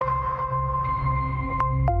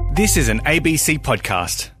This is an ABC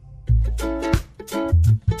podcast.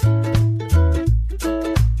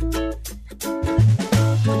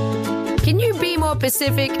 Can you be more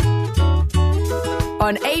Pacific?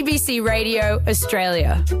 On ABC Radio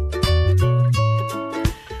Australia.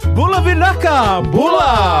 Bula Vinaka!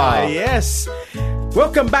 Bula! Yes.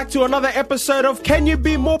 Welcome back to another episode of Can You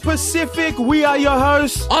Be More Pacific? We are your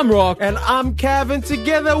hosts. I'm Rock. And I'm Cav, and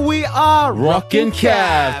together we are Rock and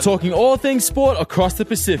Cav, talking all things sport across the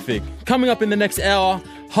Pacific. Coming up in the next hour,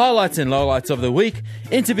 highlights and lowlights of the week,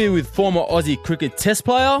 interview with former Aussie cricket test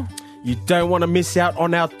player. You don't want to miss out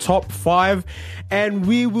on our top 5, and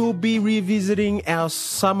we will be revisiting our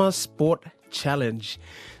summer sport challenge.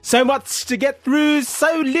 So much to get through,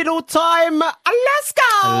 so little time. Let's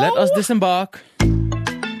go! Let us disembark.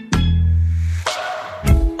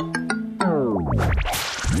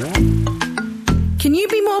 Can you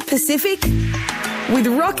be more Pacific? With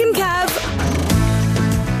Rock and Cav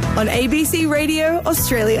on ABC Radio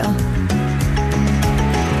Australia.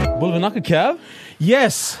 Bulvanaka Cav,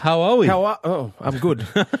 Yes. how are we? I'm good.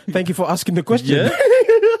 Thank you for asking the question.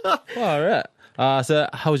 Yeah? All right. So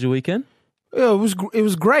how was your weekend? Yeah, it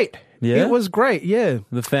was great. Yeah? It was great, yeah.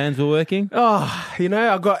 The fans were working? Oh,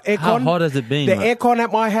 I got aircon. How hot has it been? The mate? aircon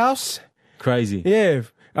at my house. Crazy. Yeah.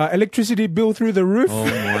 Electricity bill through the roof. Oh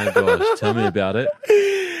my gosh, tell me about it.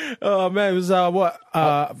 Oh, man, it was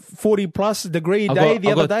 40 plus degree day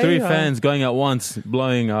the other day. I've got 3 fans going at once,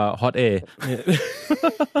 blowing hot air. Yeah.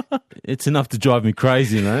 It's enough to drive me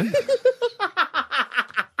crazy, man.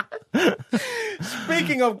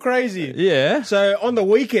 Speaking of crazy. Yeah. So on the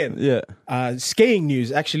weekend, Yeah. skiing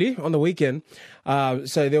news actually, on the weekend,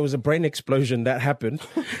 so there was a brain explosion that happened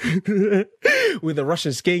with the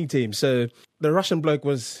Russian skiing team. So the Russian bloke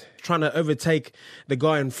was trying to overtake the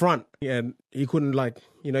guy in front, and he couldn't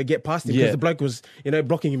get past him because Yeah. the bloke was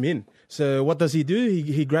blocking him in. So what does he do?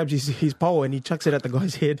 He grabs his pole and he chucks it at the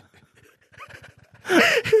guy's head.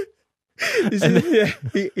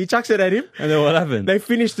 He chucks it at him. And then what happened? They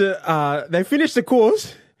finished the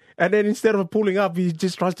course, and then instead of pulling up, he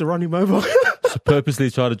just tries to run him over. So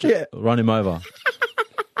purposely try to Yeah. run him over.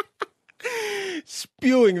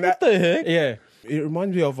 Spewing that. What the heck? Yeah. It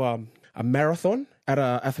reminds me of a marathon at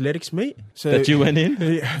a athletics meet. So That you went in?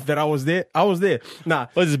 Yeah, that I was there. Nah.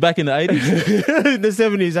 Was this back in the 80s? In the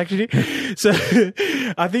 70s actually. So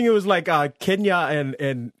I think it was like Kenya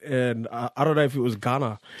and I don't know if it was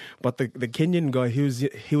Ghana, but the Kenyan guy, he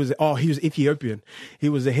was Ethiopian. He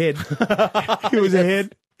was ahead. He was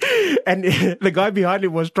ahead. And the guy behind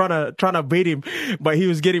him was trying to beat him, but he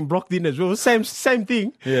was getting blocked in as well. Same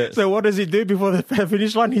thing. Yeah. So what does he do before the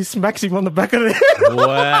finish line? He smacks him on the back of the head.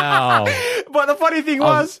 Wow. But the funny thing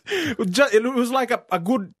was, it was like a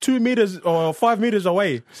good 2 meters or 5 meters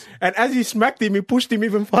away. And as he smacked him, he pushed him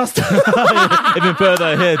even faster. Even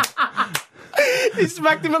further ahead. He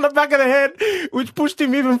smacked him on the back of the head, which pushed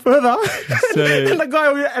him even further. So- and the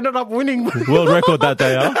guy ended up winning. World record that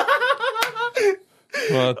day, huh?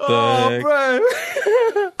 What the heck? Bro.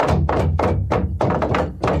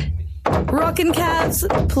 Rock and Cav's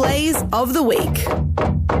Plays of the Week.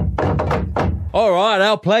 All right,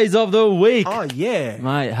 our plays of the week. Oh, yeah.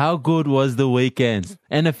 Mate, how good was the weekend?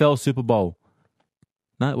 NFL Super Bowl.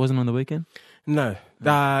 No, it wasn't on the weekend? No,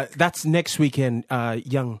 that's next weekend,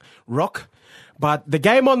 young Rock. But the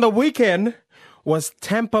game on the weekend was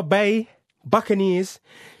Tampa Bay Buccaneers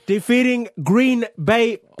defeating Green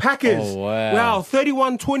Bay Packers. Oh, wow. Wow,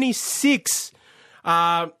 31-26.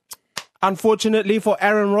 Unfortunately for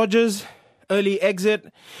Aaron Rodgers, early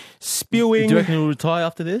exit, spewing. Do you reckon he'll retire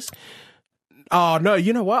after this? Oh, no,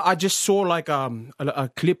 you know what? I just saw like a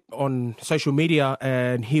clip on social media,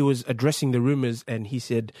 and he was addressing the rumors, and he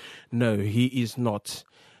said, no, he is not.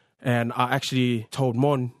 And I actually told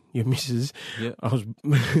Mon, your missus, Yeah. I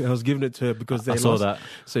was giving it to her because they I saw lost. that.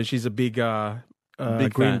 So she's a big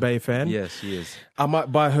Big Green fan. Bay fan. Yes, she is. I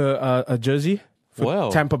might buy her a jersey for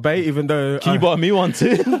Wow. Tampa Bay, even though... Can you buy me one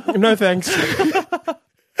too? No, thanks.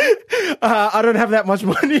 I don't have that much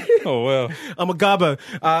money. Oh, wow. I'm a garbo.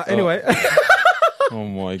 Anyway... Oh,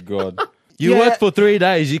 my God. You Yeah. worked for 3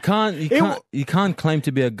 days. You can't claim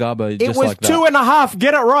to be a gubbo It just was like that. 2.5.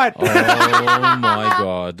 Get it right. Oh, my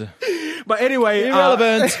God. But anyway,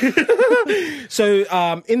 Irrelevant.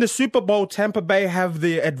 So in the Super Bowl, Tampa Bay have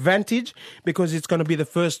the advantage because it's going to be the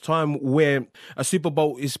first time where a Super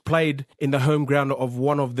Bowl is played in the home ground of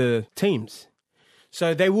one of the teams.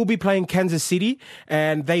 So they will be playing Kansas City,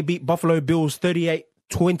 and they beat Buffalo Bills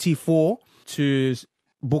 38-24 to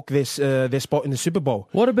book their spot in the Super Bowl.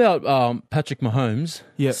 What about Patrick Mahomes?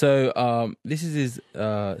 Yeah. So this is his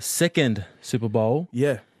second Super Bowl.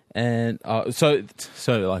 Yeah. And so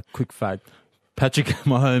like quick fact, Patrick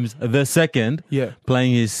Mahomes the second, Yeah.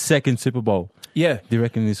 playing his second Super Bowl. Yeah. Do you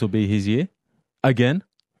reckon this will be his year again?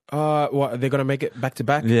 What, they're going to make it back to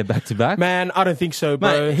back? Yeah, back to back. Man, I don't think so,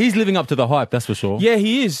 bro. Mate, he's living up to the hype, that's for sure. Yeah,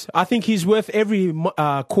 he is. I think he's worth every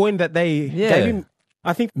coin that they gave him.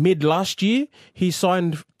 I think mid last year, he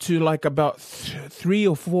signed to like about $300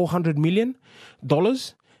 or $400 million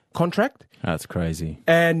contract. That's crazy.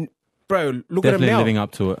 And, bro, look Definitely at him now. living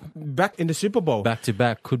up to it. Back in the Super Bowl. Back to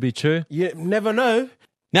back could be true. You never know.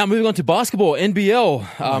 Now moving on to basketball,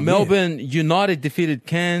 NBL. Melbourne United defeated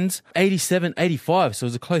Cairns 87-85, so it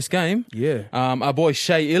was a close game. Yeah. Our boy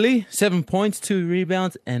Shea Illy, 7 points, 2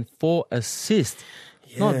 rebounds, and 4 assists.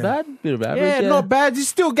 Not bad, bit of average. Yeah, not bad. It's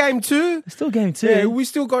still game 2. Still game 2. Yeah, we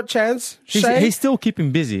still got chance. He's still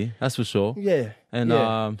keeping busy, that's for sure. Yeah. And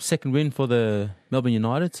yeah. Second win for the Melbourne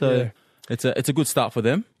United, so Yeah. it's a good start for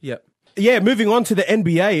them. Yeah. Yeah, moving on to the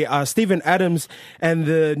NBA, Steven Adams and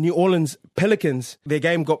the New Orleans Pelicans, their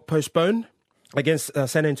game got postponed against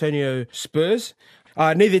San Antonio Spurs.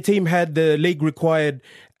 Neither team had the league required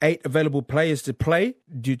 8 available players to play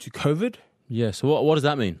due to COVID. Yeah, so what does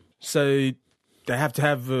that mean? So they have to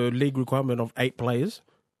have a league requirement of 8 players.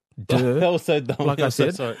 That was so dumb. Like I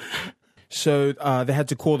said. Sorry. So they had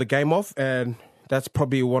to call the game off, and that's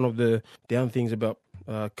probably one of the down things about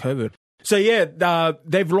COVID. So yeah,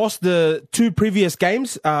 they've lost the 2 previous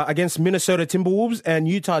games against Minnesota Timberwolves and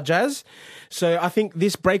Utah Jazz. So I think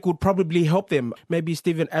this break would probably help them. Maybe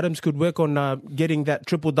Steven Adams could work on getting that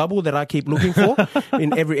triple-double that I keep looking for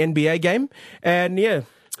in every NBA game. And yeah.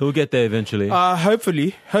 He'll get there eventually.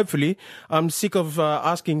 Hopefully. I'm sick of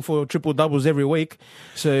asking for triple-doubles every week.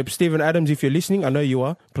 So Steven Adams, if you're listening, I know you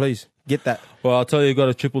are, please get that. Well, I'll tell you, he got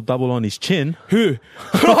a triple-double on his chin. Who?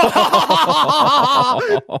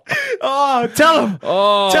 Oh, tell him.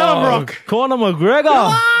 Tell him, Rock. Conor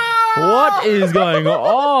McGregor. What is going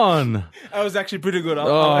on? That was actually pretty good.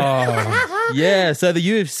 Yeah, so the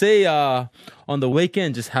UFC on the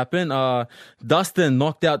weekend just happened. Dustin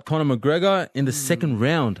knocked out Conor McGregor in the second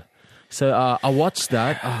round. So I watched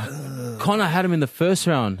that. Conor had him in the first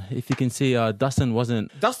round. If you can see, Dustin was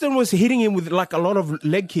hitting him with like a lot of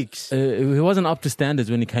leg kicks. he wasn't up to standards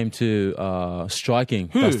when it came to striking.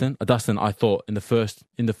 Who? Dustin, I thought in the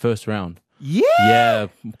first round. Yeah. Yeah,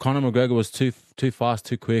 Conor McGregor was too fast,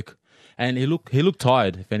 too quick, and he looked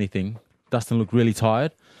tired. If anything, Dustin looked really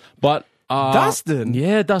tired. But Dustin?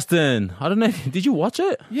 Yeah, Dustin. I don't know. Did you watch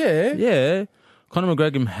it? Yeah. Yeah. Conor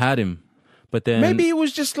McGregor had him, but then Maybe it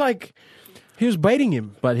was just like he was baiting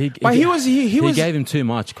him. But he gave him too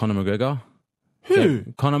much. Conor McGregor. Who?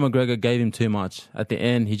 Conor McGregor gave him too much. At the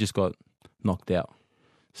end, he just got knocked out.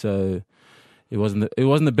 So it wasn't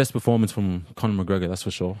the best performance from Conor McGregor. That's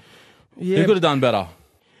for sure. Yeah. He could have done better.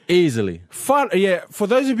 Easily. Fun, yeah. For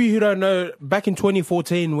those of you who don't know, back in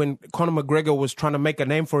 2014, when Conor McGregor was trying to make a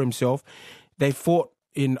name for himself, they fought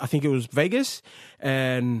in, I think it was Vegas,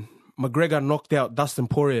 and McGregor knocked out Dustin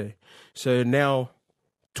Poirier. So now,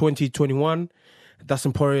 2021,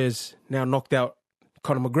 Dustin Poirier is now knocked out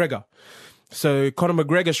Conor McGregor. So Conor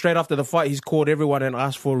McGregor, straight after the fight, he's called everyone and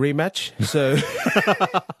asked for a rematch. So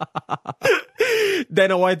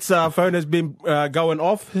Dana White's phone has been going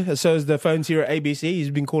off. So is the phones here at ABC. He's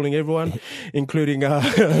been calling everyone, including...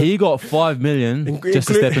 he got $5 million just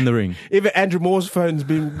to step in the ring. Even Andrew Moore's phone's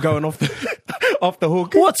been going off the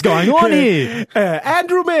hook. What's going on here?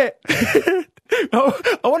 Andrew, mate.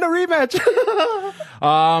 I want a rematch.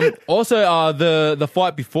 Also, the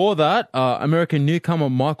fight before that, American newcomer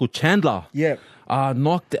Michael Chandler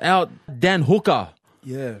knocked out Dan Hooker.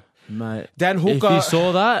 Yeah. Mate, Dan Hooker. If you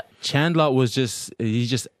saw that, Chandler was just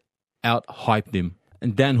out hyped him,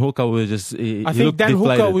 and Dan Hooker was just. I think Dan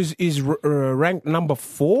Hooker is ranked number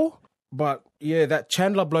 4, but yeah, that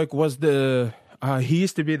Chandler bloke was the. He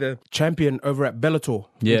used to be the champion over at Bellator,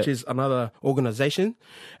 which is another organization,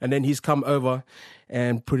 and then he's come over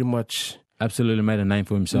and pretty much absolutely made a name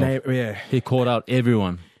for himself. He called out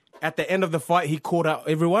everyone. At the end of the fight, he called out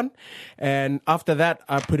everyone, and after that,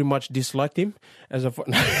 I pretty much disliked him as a.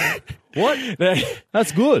 What?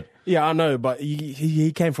 That's good. Yeah, I know, but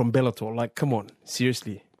he came from Bellator. Like, come on,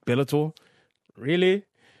 seriously, Bellator, really?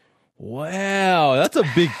 Wow, that's a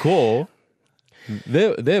big call.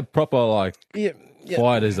 They're proper like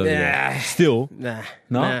fighters over there. Still, nah.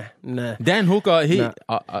 Dan Hooker,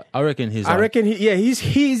 I reckon he's. I reckon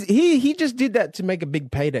he just did that to make a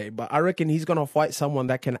big payday. But I reckon he's gonna fight someone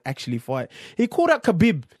that can actually fight. He called out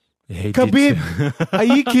Khabib. Yeah, Khabib, are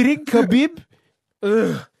you kidding? Khabib?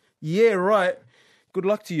 Ugh. Yeah, right. Good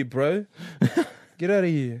luck to you, bro. Get out of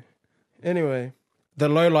here. Anyway, the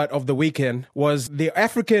lowlight of the weekend was the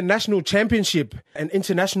African National Championship. An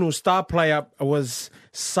international star player was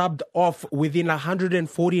subbed off within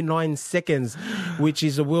 149 seconds, which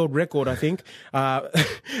is a world record, I think.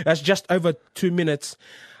 That's just over 2 minutes.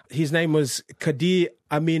 His name was Kadir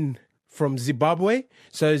Amin from Zimbabwe.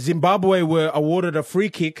 So Zimbabwe were awarded a free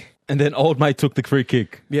kick. And then old mate took the free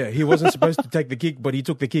kick. Yeah, he wasn't supposed to take the kick, but he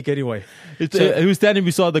took the kick anyway. He was standing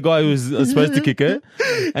beside the guy who was supposed to kick it.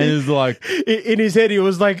 And he was like... In his head, he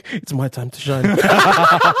was like, it's my time to shine.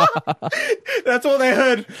 That's all they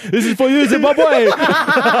heard. This is for you, Zimbabwe.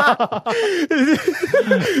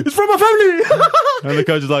 It's from my family. And the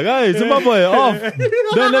coach is like, hey, Zimbabwe, off.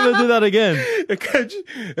 Don't ever do that again. The coach,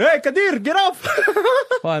 hey, Kadir, get off.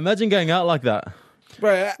 Wow, imagine going out like that.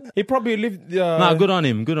 Bro, he probably lived... Nah, good on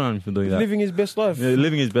him. Good on him for doing that. Living his best life. Yeah,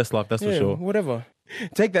 living his best life, that's for sure. Whatever.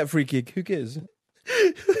 Take that free kick. Who cares?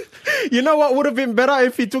 You know what would have been better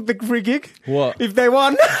if he took the free kick? What? If they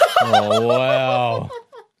won. Oh, wow.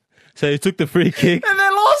 So he took the free kick. And they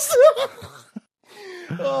lost.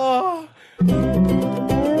 Oh.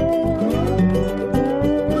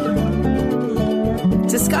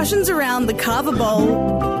 Discussions around the Carver Bowl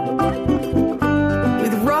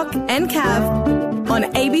with Rock and Cav on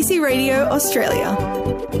ABC Radio Australia.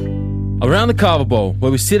 Around the Carver Bowl, where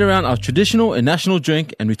we sit around our traditional and national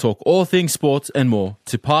drink and we talk all things sports and more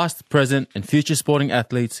to past, present and future sporting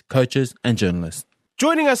athletes, coaches and journalists.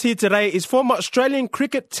 Joining us here today is former Australian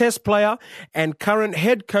cricket test player and current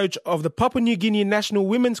head coach of the Papua New Guinea national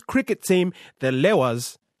women's cricket team, the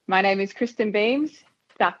Lewas. My name is Kristen Beams,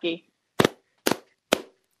 Ducky.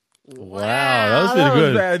 Wow, that was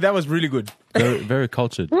really good. That was really good. Very, very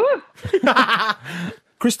cultured.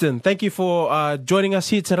 Kristen, thank you for joining us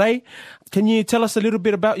here today. Can you tell us a little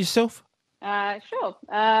bit about yourself? Sure.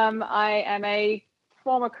 I am a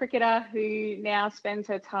former cricketer who now spends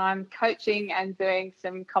her time coaching and doing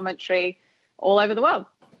some commentary all over the world.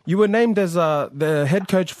 You were named as the head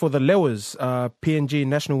coach for the Lewas PNG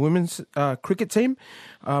national women's cricket team.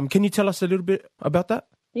 Can you tell us a little bit about that?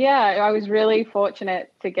 Yeah, I was really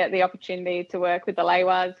fortunate to get the opportunity to work with the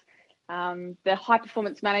Lewas. The high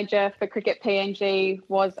performance manager for Cricket PNG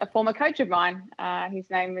was a former coach of mine. His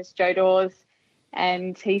name was Joe Dawes.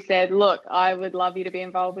 And he said, look, I would love you to be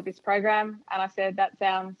involved with this program. And I said, that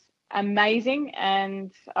sounds amazing.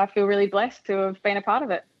 And I feel really blessed to have been a part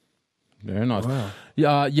of it. Very nice. Wow.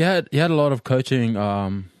 Yeah, you had a lot of coaching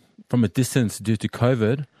from a distance due to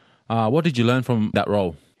COVID. What did you learn from that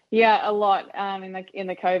role? Yeah, a lot in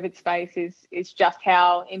the COVID space is just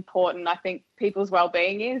how important I think people's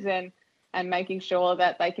well-being is and making sure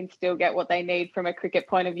that they can still get what they need from a cricket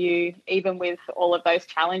point of view, even with all of those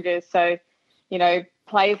challenges. So, you know,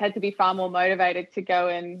 players had to be far more motivated to go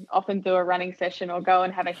and often do a running session or go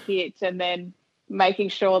and have a hit, and then making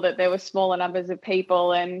sure that there were smaller numbers of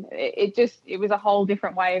people. And it was a whole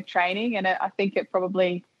different way of training. And I think it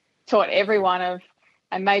probably taught everyone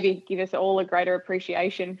and maybe give us all a greater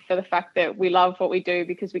appreciation for the fact that we love what we do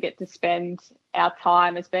because we get to spend our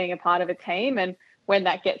time as being a part of a team. And when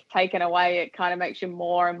that gets taken away, it kind of makes you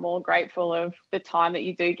more and more grateful of the time that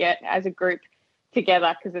you do get as a group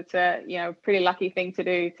together, because it's a pretty lucky thing to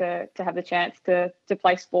do to have the chance to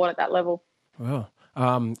play sport at that level. Wow.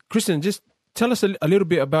 Kristen, just tell us a little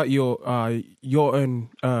bit about your own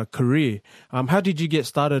career. How did you get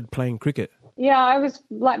started playing cricket? Yeah, I was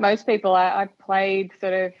like most people. I played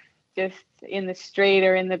sort of just in the street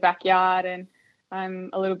or in the backyard, and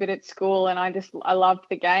a little bit at school, and I loved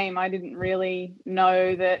the game. I didn't really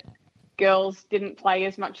know that girls didn't play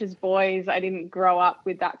as much as boys. I didn't grow up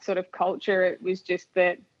with that sort of culture. It was just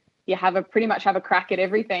that you pretty much have a crack at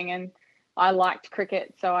everything, and I liked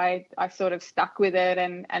cricket, so I sort of stuck with it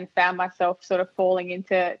and found myself sort of falling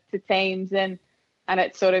into teams, and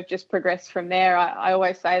it sort of just progressed from there. I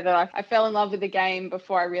always say that I fell in love with the game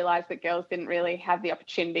before I realised that girls didn't really have the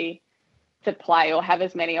opportunity to play or have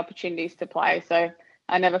as many opportunities to play. So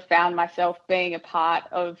I never found myself being a part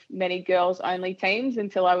of many girls-only teams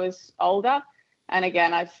until I was older. And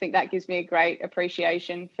again, I just think that gives me a great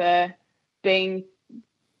appreciation for being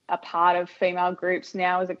a part of female groups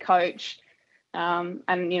now as a coach. And,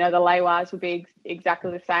 the Lewas would be exactly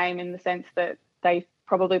the same in the sense that they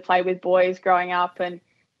probably played with boys growing up and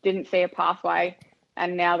didn't see a pathway.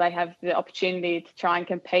 And now they have the opportunity to try and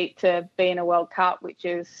compete to be in a World Cup, which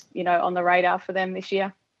is, on the radar for them this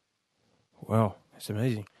year. Wow, that's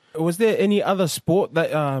amazing. Was there any other sport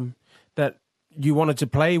that that you wanted to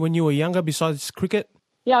play when you were younger besides cricket?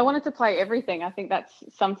 Yeah, I wanted to play everything. I think that's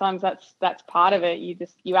part of it.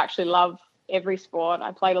 You actually love every sport.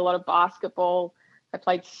 I played a lot of basketball. I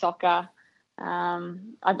played soccer.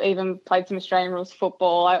 I've even played some Australian rules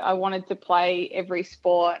football. I wanted to play every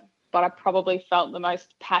sport, but I probably felt the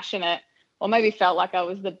most passionate, or maybe felt like I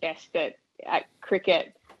was the best at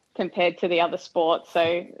cricket compared to the other sports.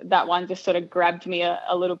 So that one just sort of grabbed me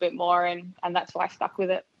a little bit more, and that's why I stuck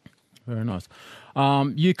with it. Very nice.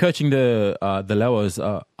 You coaching the Lowers,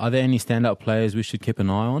 are there any standout players we should keep an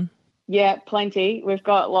eye on? Yeah, plenty. We've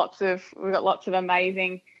got lots of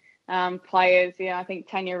amazing players. Yeah, I think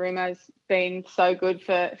Tanya Rumo's been so good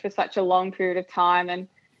for such a long period of time, and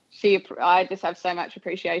I just have so much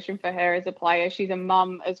appreciation for her as a player. She's a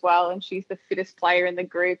mum as well, and she's the fittest player in the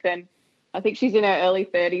group, and I think she's in her early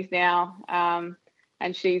 30s now,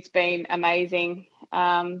 and she's been amazing.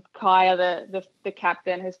 Kaya, the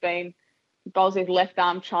captain, bowls his left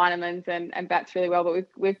arm Chinamans and bats really well, but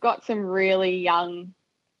we've got some really young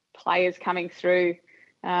players coming through.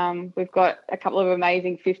 We've got a couple of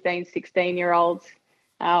amazing 15, 16-year-olds,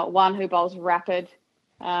 one who bowls rapid,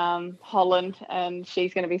 Holland, and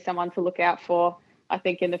she's going to be someone to look out for, I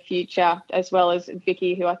think, in the future, as well as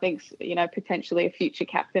Vicky, who I think's, potentially a future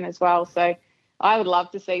captain as well. So I would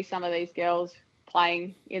love to see some of these girls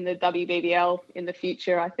playing in the WBBL in the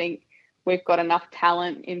future. I think we've got enough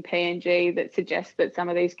talent in PNG that suggests that some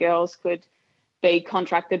of these girls could be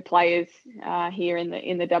contracted players here in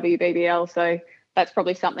the WBBL. So that's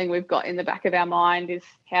probably something we've got in the back of our mind, is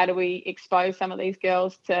how do we expose some of these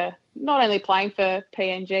girls to not only playing for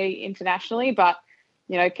PNG internationally, but,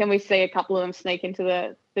 can we see a couple of them sneak into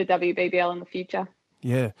the WBBL in the future?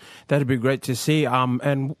 Yeah, that'd be great to see.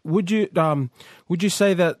 And would you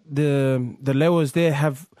say that the Lowers there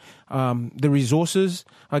have the resources,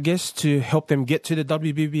 I guess, to help them get to the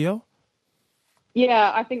WBBL?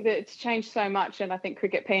 Yeah, I think that it's changed so much, and I think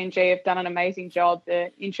Cricket PNG have done an amazing job.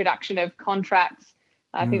 The introduction of contracts,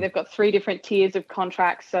 I think they've got 3 different tiers of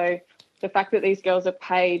contracts. So the fact that these girls are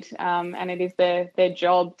paid and it is their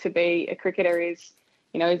job to be a cricketer is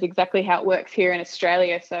exactly how it works here in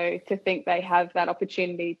Australia. So to think they have that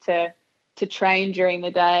opportunity to train during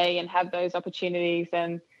the day and have those opportunities,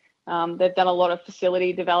 and they've done a lot of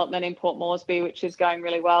facility development in Port Moresby, which is going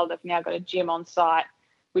really well. They've now got a gym on site,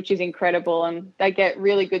 which is incredible, and they get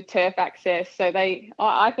really good turf access. So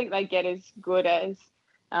I think they get as good as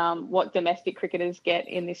what domestic cricketers get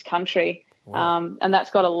in this country. Wow. And that's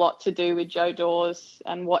got a lot to do with Joe Dawes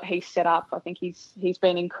and what he's set up. I think he's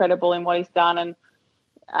been incredible in what he's done, and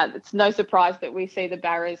it's no surprise that we see the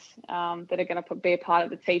Barras that are going to be a part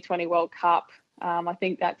of the T20 World Cup. I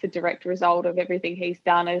think that's a direct result of everything he's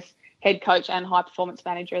done as head coach and high performance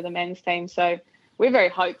manager of the men's team. So we're very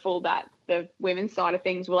hopeful that the women's side of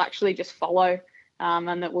things will actually just follow,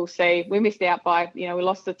 and that we'll see. We missed out by, we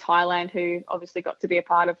lost to Thailand, who obviously got to be a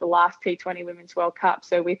part of the last T20 Women's World Cup.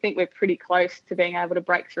 So we think we're pretty close to being able to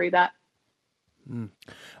break through that. Do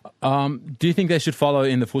you think they should follow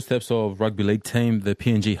in the footsteps of rugby league team, the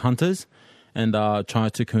PNG Hunters, and try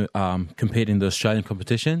to compete in the Australian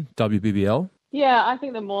competition, WBBL? Yeah, I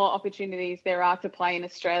think the more opportunities there are to play in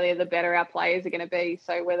Australia, the better our players are going to be.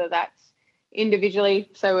 So whether that's individually,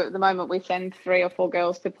 so at the moment we send 3 or 4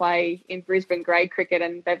 girls to play in Brisbane grade cricket,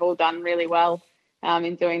 and they've all done really well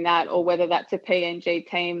in doing that, or whether that's a PNG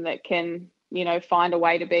team that can, find a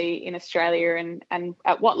way to be in Australia, and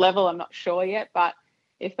at what level I'm not sure yet, but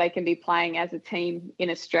if they can be playing as a team in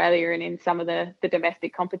Australia and in some of the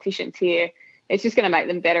domestic competitions here, it's just going to make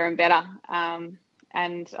them better and better.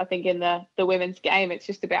 And I think in the women's game, it's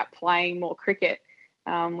just about playing more cricket.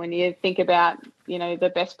 When you think about,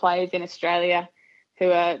 the best players in Australia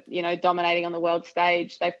who are, dominating on the world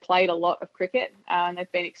stage, they've played a lot of cricket and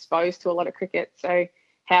they've been exposed to a lot of cricket. So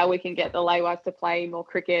how we can get the Laywars to play more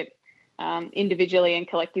cricket individually and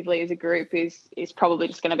collectively as a group is probably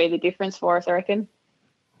just going to be the difference for us, I reckon.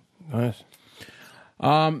 Nice.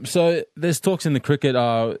 So there's talks in the cricket.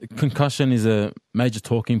 Concussion is a major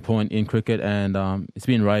talking point in cricket, and it's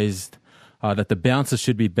been raised that the bouncers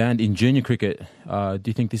should be banned in junior cricket. Do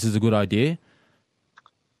you think this is a good idea?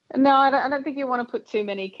 No, I don't think you want to put too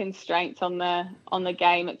many constraints on the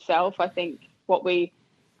game itself. I think what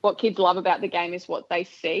kids love about the game is what they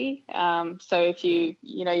see. So if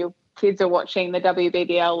your kids are watching the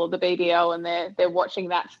WBBL or the BBL and they're watching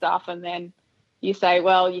that stuff, and then you say,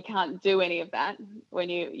 well, you can't do any of that when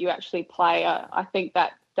you actually play. I think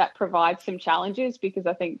that provides some challenges, because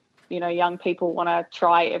I think, young people want to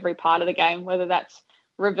try every part of the game, whether that's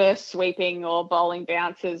reverse sweeping or bowling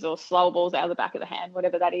bounces or slow balls out of the back of the hand,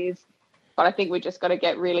 whatever that is. But I think we just got to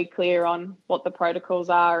get really clear on what the protocols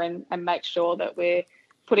are and make sure that we're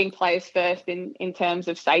putting players first in terms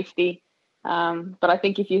of safety. But I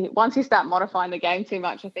think once you start modifying the game too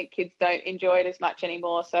much, I think kids don't enjoy it as much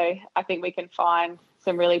anymore. So I think we can find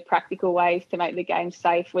some really practical ways to make the game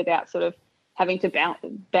safe without sort of having to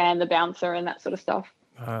ban the bouncer and that sort of stuff.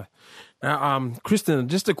 Now, Kristen,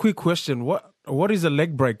 just a quick question. What is a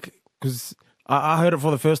leg break? Because I heard it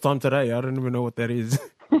for the first time today. I don't even know what that is.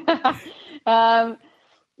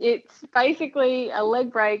 It's basically a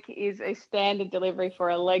leg break is a standard delivery for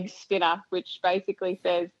a leg spinner, which basically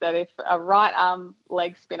says that if a right arm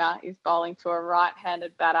leg spinner is bowling to a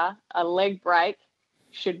right-handed batter, a leg break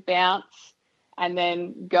should bounce and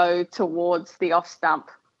then go towards the off stump.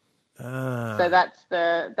 So that's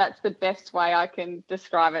the best way I can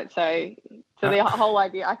describe it. So the whole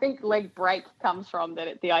idea, I think leg break comes from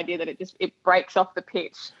the idea that it breaks off the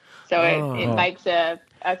pitch. So it makes a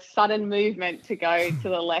sudden movement to go to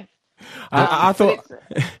the left. I thought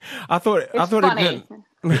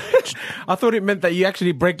it meant that you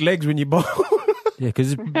actually break legs when you bowl. Yeah,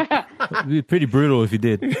 because it'd be pretty brutal if you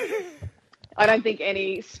did. I don't think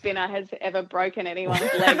any spinner has ever broken anyone's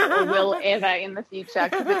leg or will ever in the future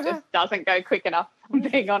because it just doesn't go quick enough, I'm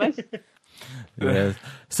being honest. Yeah.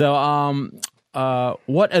 So,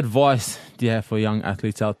 what advice do you have for young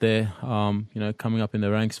athletes out there, coming up in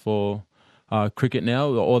the ranks for cricket now,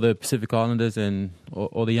 or the Pacific Islanders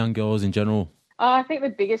or the young girls in general? I think the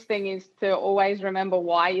biggest thing is to always remember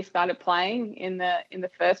why you started playing in the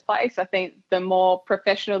first place. I think the more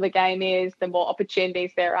professional the game is, the more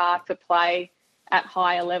opportunities there are to play at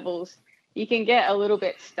higher levels. You can get a little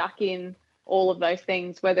bit stuck in all of those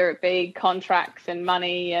things, whether it be contracts and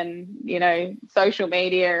money and, social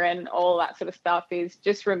media and all that sort of stuff. Is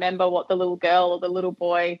just remember what the little girl or the little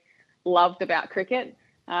boy loved about cricket.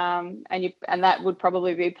 And that would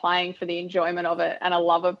probably be playing for the enjoyment of it and a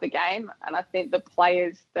love of the game. And I think the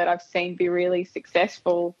players that I've seen be really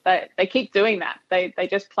successful, they keep doing that. They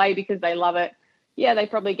just play because they love it. Yeah, they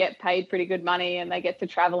probably get paid pretty good money and they get to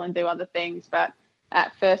travel and do other things. But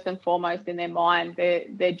at first and foremost in their mind,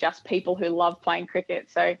 they're just people who love playing cricket.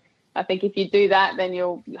 So I think if you do that, then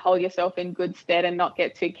you'll hold yourself in good stead and not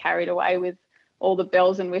get too carried away with all the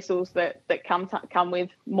bells and whistles that come with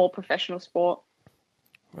more professional sport.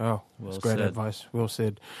 Oh, that's great advice. Well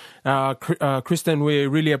said. Kristen, we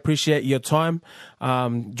really appreciate your time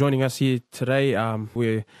joining us here today.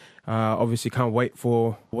 We obviously can't wait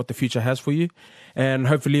for what the future has for you. And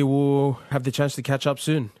hopefully we'll have the chance to catch up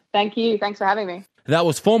soon. Thank you. Thanks for having me. That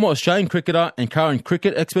was former Australian cricketer and current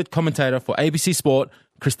cricket expert commentator for ABC Sport,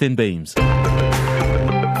 Kristen Beams.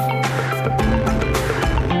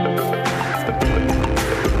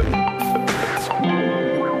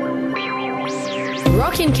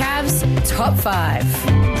 Rockin' Cavs Top 5.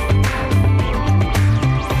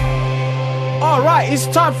 All right, it's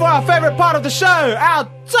time for our favourite part of the show, our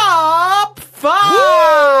Top 5.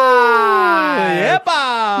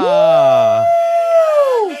 Yepa!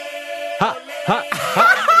 Woo! Ha, ha, ha,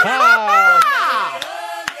 ha.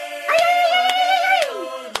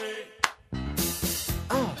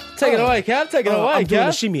 Take it away, Cav. Take it away, I'm doing a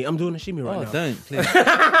Cav. shimmy. I'm doing a shimmy right now. Don't, please.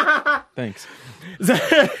 Thanks.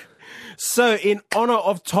 So, in honor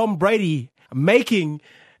of Tom Brady making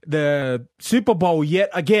the Super Bowl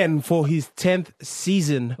yet again for his 10th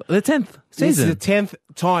season. The 10th season? It's the 10th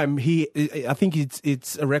time. I think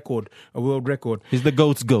it's a record, a world record. He's the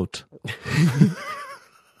GOAT's GOAT.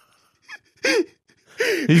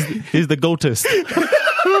 He's the GOATest.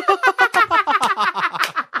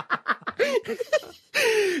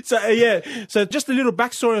 So just a little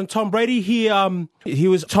backstory on Tom Brady. He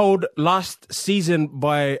was told last season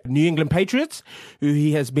by New England Patriots, who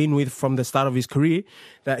he has been with from the start of his career,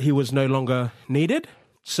 that he was no longer needed.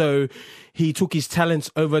 So he took his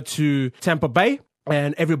talents over to Tampa Bay,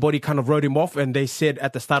 and everybody kind of wrote him off. And they said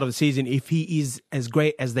at the start of the season, if he is as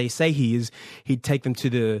great as they say he is, he'd take them to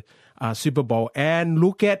the Super Bowl. And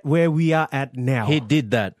look at where we are at now. He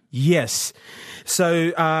did that. Yes.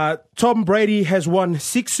 So Tom Brady has won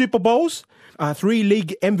 6 Super Bowls, 3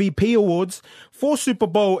 league MVP awards, 4 Super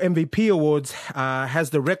Bowl MVP awards, has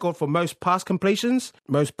the record for most pass completions,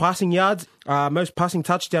 most passing yards, most passing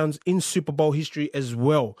touchdowns in Super Bowl history as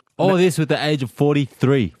well. All this with the age of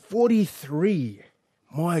 43. 43.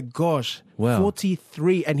 My gosh. Wow.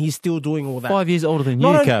 43, and he's still doing all that. 5 years older than you,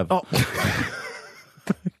 Cav.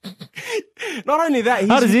 Not only that,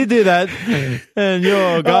 how does he do that? And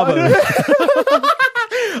you're Garbo.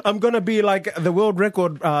 I'm going to be like the world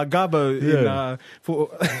record Garbo for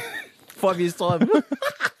 5 years' time.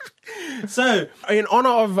 So, in honor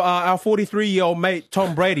of our 43-year-old mate,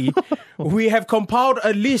 Tom Brady, we have compiled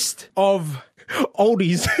a list of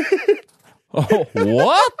oldies. Oh,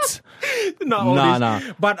 what? Not oldies. Nah.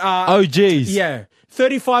 But, OGs. Yeah,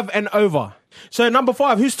 35 and over. So, number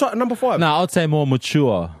 5. Who's number 5? No, I'd say more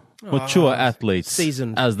mature athletes,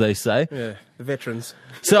 seasoned, as they say. Yeah, The veterans.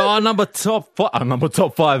 So our number top five. Our number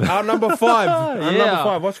five. Our number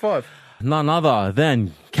five. What's five? None other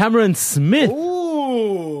than Cameron Smith.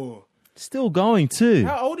 Ooh. Still going too.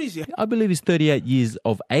 How old is he? I believe he's 38 years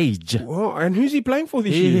of age. Oh, and who's he playing for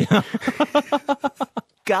this year?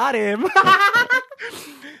 Got him.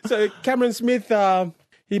 So Cameron Smith,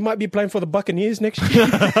 he might be playing for the Buccaneers next year.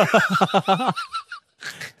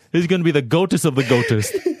 He's going to be the goatest of the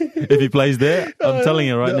goatest if he plays there. I'm telling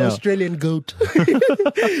you right the now. Australian goat.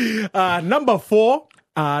 Number four,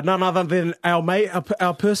 none other than our mate,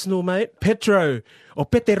 our personal mate, Petro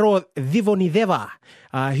Divonideva.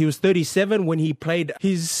 He was 37 when he played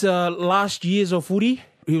his last years of footy.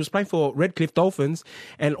 He was playing for Redcliffe Dolphins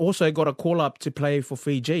and also got a call up to play for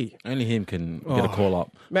Fiji. Only him can get a call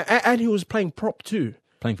up. And he was playing prop too.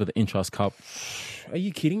 Playing for the Intrust Cup. Are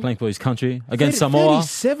you kidding? Playing for his country against Samoa.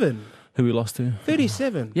 37. Who we lost to.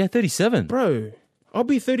 37. Yeah, 37. Bro, I'll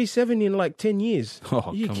be 37 in like 10 years. Oh,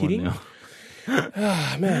 Are you come kidding? on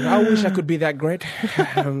now. Man, I wish I could be that great.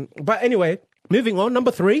 But anyway, moving on.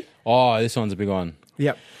 Number three. Oh, this one's a big one.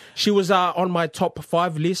 Yep. She was on my top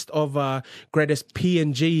 5 list of greatest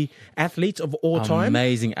PNG athletes of all time.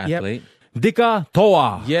 Amazing athlete. Dika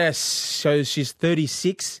Toa. Yes. So she's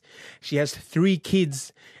 36. She has 3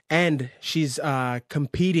 kids and she's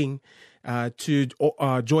competing to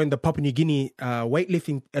join the Papua New Guinea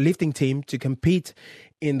lifting team to compete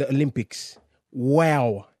in the Olympics.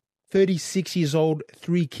 Wow. 36 years old,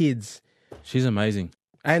 3 kids. She's amazing.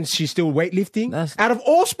 And she's still weightlifting. Out of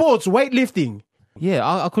all sports, weightlifting. Yeah,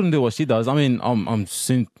 I couldn't do what she does. I mean, I'm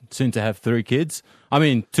soon to have 3 kids. I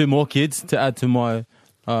mean, 2 more kids to add to my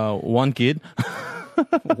 1 kid.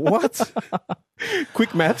 What?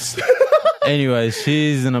 Quick maths. Anyway,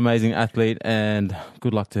 she's an amazing athlete and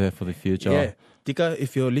good luck to her for the future. Yeah. Dika,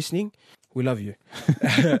 if you're listening, we love you.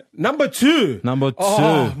 Number 2.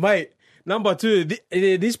 Oh, mate. Number 2.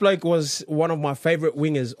 This bloke was one of my favorite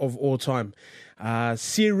wingers of all time.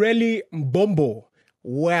 Sireli Mbombo.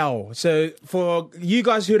 Wow. So for you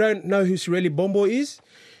guys who don't know who Sireli Mbombo is,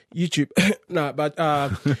 YouTube. No, but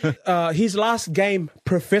his last game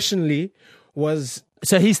professionally was...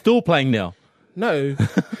 So he's still playing now? No.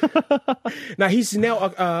 Now he's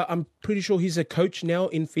now, I'm pretty sure he's a coach now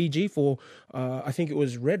in Fiji for, I think it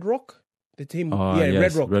was Red Rock, the team. Yes,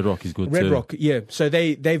 Red Rock. Red Rock is good Red too. Rock, yeah. So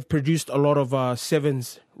they've produced a lot of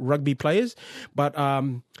sevens rugby players, but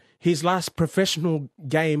his last professional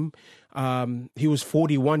game, he was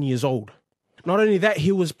 41 years old. Not only that,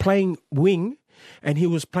 he was playing wing, and he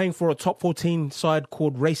was playing for a top 14 side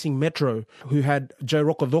called Racing Metro, who had Joe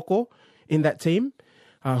Rokodoko in that team.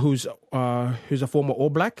 Who's a former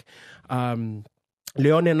All Black, Leone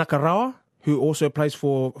Nakarawa, who also plays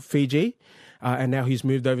for Fiji, and now he's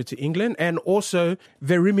moved over to England, and also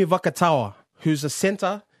Verimi Vakatawa, who's a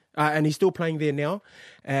centre, and he's still playing there now,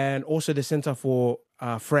 and also the centre for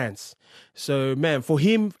France. So, man, for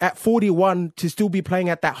him at 41 to still be playing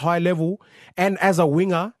at that high level and as a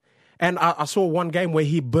winger, and I saw one game where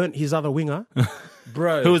he burnt his other winger,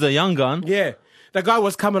 bro. Who was a young gun? Yeah. The guy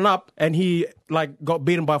was coming up and he got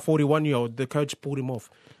beaten by a 41-year-old. The coach pulled him off.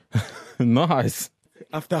 Nice.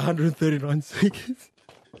 After 139 seconds.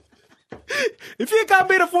 If you can't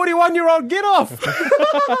beat a 41-year-old, get off.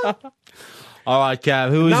 All right, Cav.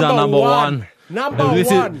 Who is our number one? Number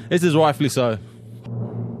one. This is rightfully so.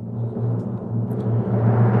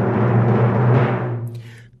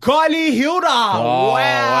 Kylie Hilda. Oh,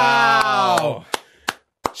 wow.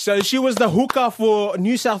 So she was the hooker for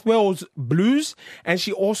New South Wales Blues, and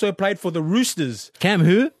she also played for the Roosters. Cam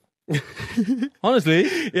who? Honestly.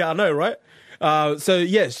 Yeah, I know, right? So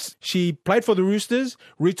yes, she played for the Roosters,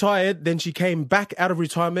 retired, then she came back out of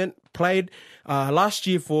retirement, played last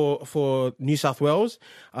year for New South Wales.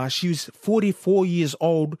 She was 44 years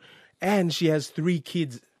old, and she has 3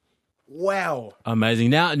 kids. Wow. Amazing.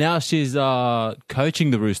 Now she's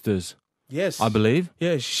coaching the Roosters. Yes. I believe.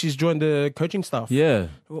 Yeah, she's joined the coaching staff. Yeah.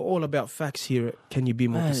 We're all about facts here at Can You Be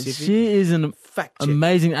More Pacific? She is an Fact check.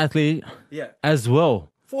 amazing athlete as well.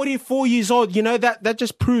 44 years old, that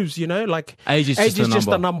just proves, like age is just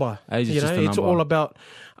a number. Age is just a number. It's all about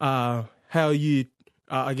how you,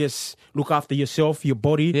 I guess, look after yourself, your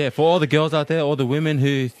body. Yeah, for all the girls out there, all the women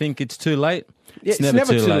who think it's too late. Yeah, it's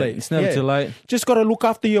never too late. It's never too late. Just got to look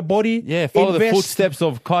after your body. Yeah, follow the footsteps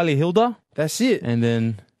of Kylie Hilda. That's it. And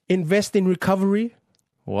then invest in recovery.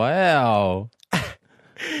 Wow.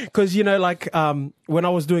 Because, when I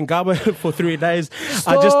was doing Gaba for 3 days,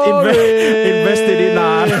 I just invested in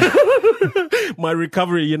my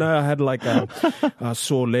recovery. I had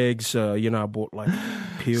sore legs. I bought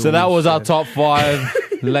pills. So that was our top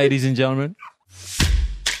 5, ladies and gentlemen.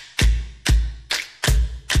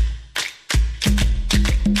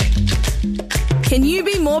 Can you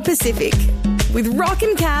be more Pacific? With Rock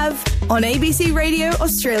and Cav on ABC Radio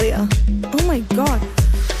Australia. Oh my God.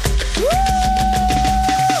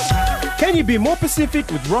 Can you be more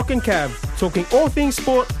Pacific with Rock and Cav? Talking all things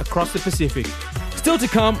sport across the Pacific. Still to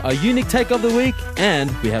come, a unique take of the week,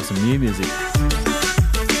 and we have some new music.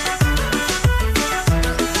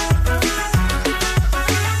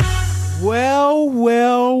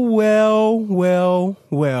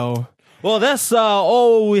 Well, that's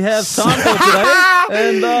all we have time for today.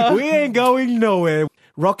 And we ain't going nowhere.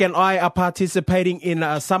 Rock and I are participating in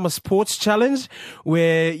a summer sports challenge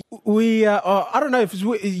where we, I don't know if it's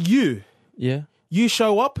you. yeah. You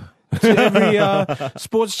show up to every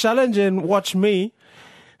sports challenge and watch me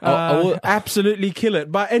I will- absolutely kill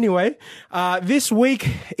it. But anyway, this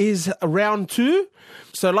week is round 2.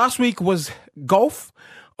 So last week was golf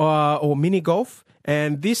or mini golf,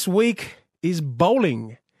 and this week is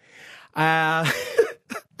bowling.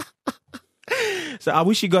 So I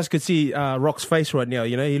wish you guys could see Rock's face right now.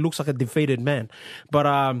 You know, he looks like a defeated man. But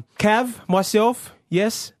Cav, myself,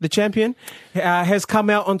 yes, the champion, has come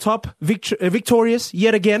out on top, victorious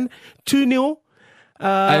yet again, 2-0.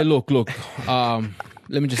 Hey, look. Let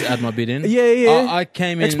me just add my bit in. Yeah. I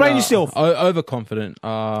came in. Explain yourself. Overconfident.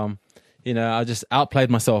 I just outplayed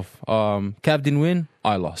myself. Cav didn't win.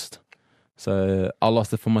 I lost. So I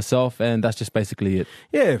lost it for myself, and that's just basically it.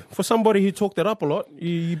 Yeah, for somebody who talked it up a lot,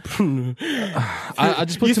 I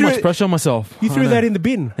just put too much pressure on myself. You threw that in the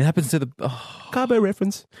bin. It happens to the Carbo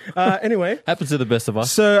reference. Anyway, happens to the best of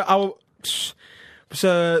us. so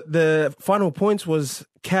the final points was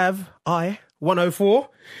Cav, 104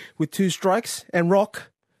 with 2 strikes, and Rock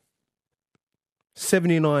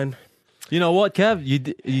 79. You know what, Cav? You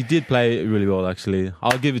did play really well, actually.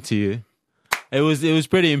 I'll give it to you. It was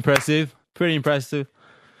pretty impressive. Pretty impressive.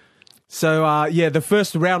 So the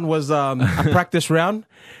first round was a practice round,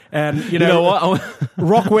 and you You know, know what?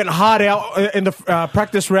 Rock went hard out in the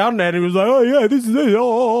practice round, and he was like, "Oh yeah, this is it."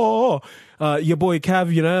 Your boy Cav,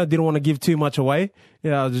 you know, didn't want to give too much away.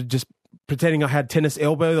 I was just pretending I had tennis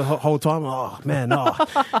elbow the whole time. Oh man, or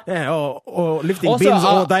lifting Also, bins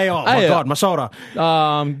all day. Oh my hey, God, my shoulder.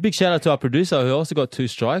 Big shout out to our producer who also got 2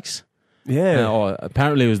 strikes. Yeah.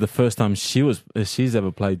 Apparently it was the first time she's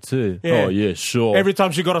ever played too. Yeah. Oh yeah, sure. Every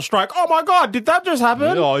time she got a strike, oh my God, did that just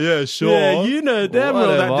happen? Oh yeah, sure. Yeah, you know damn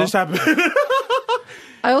well that Whatever. just happened.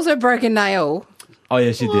 I also broke a nail, Oh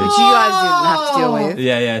yeah, she did. which you guys didn't have to deal with.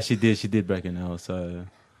 Yeah, she did. She did break a nail. So,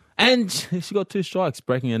 and she got 2 strikes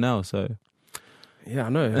breaking a nail. So, Yeah, I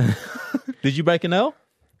know. did you break a nail?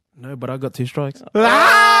 No, but I got 2 strikes.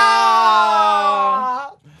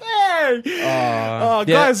 Yeah.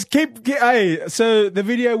 Guys, hey, so the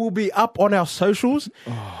video will be up on our socials.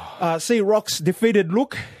 See Rock's defeated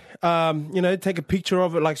look. Take a picture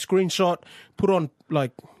of it, like screenshot, put on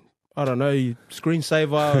like, I don't know,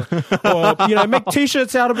 screensaver, or, make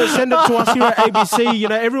t-shirts out of it, send it to us here at ABC.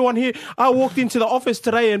 Everyone here, I walked into the office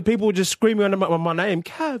today and people were just screaming under my name,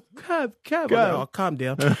 Cav. Oh, calm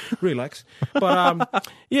down, relax. But,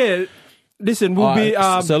 listen, we'll be...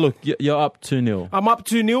 so look, you're up 2-0. I'm up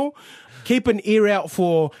 2-0. Keep an ear out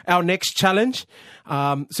for our next challenge.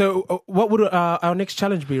 So what would our next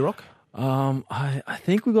challenge be, Rock? I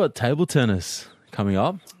think we got table tennis coming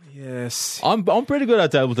up. Yes. I'm pretty good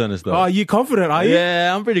at table tennis though. Are you confident, are you?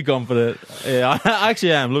 Yeah, I'm pretty confident. Yeah, I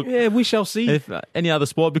actually am. Look, Yeah, we shall see. if any other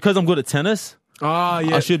sport, because I'm good at tennis, Yeah.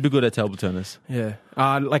 I should be good at table tennis. Yeah.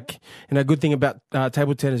 Good thing about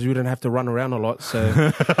table tennis, you don't have to run around a lot.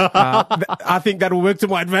 So I think that'll work to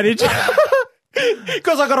my advantage.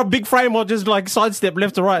 Because I got a big frame, I'll just sidestep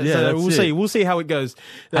left to right. Yeah, so that's we'll it. see. We'll see how it goes.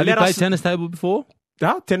 Have you played tennis table before?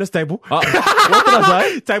 Tennis table. What did I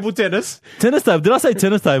say? Table tennis. Tennis table. Did I say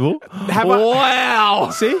tennis table?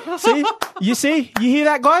 Wow. See? You hear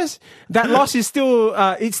that, guys? That loss is still,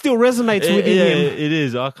 it still resonates within him. It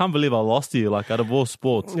is. I can't believe I lost to you, out of all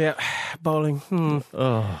sports. Yeah, bowling.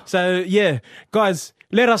 So, guys,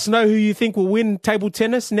 let us know who you think will win table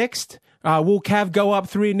tennis next. Will Cav go up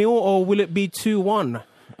 3-0 or will it be 2-1?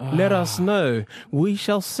 Let us know. We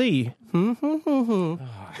shall see. Can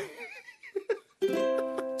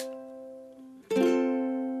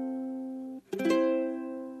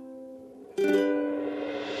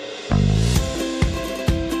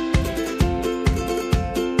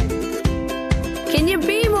you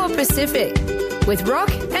be more Pacific? With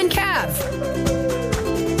Rock and Cav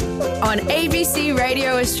on ABC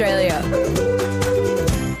Radio Australia.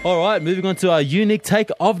 All right, moving on to our unique take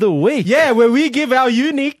of the week. Yeah, where we give our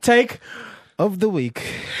unique take of the week.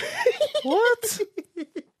 What?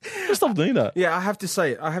 Stop doing that. Yeah, I have to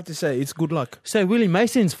say, it's good luck. So Willie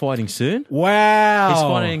Mason's fighting soon. Wow. He's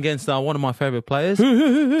fighting against one of my favourite players,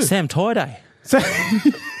 Sam Tidey.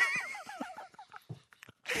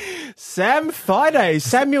 Samuel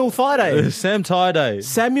Thaiday. Sam Thaiday.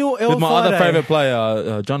 Samuel L. With my Thaiday. other favourite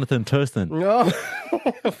player, Jonathan Thurston. Oh,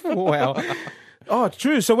 wow. Oh,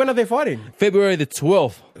 true. So when are they fighting? February the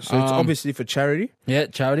 12th. So it's obviously for charity. Yeah,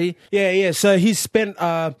 charity. Yeah. So he's spent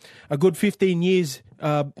a good 15 years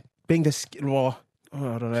being the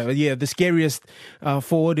scariest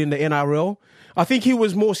forward in the NRL. I think he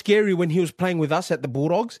was more scary when he was playing with us at the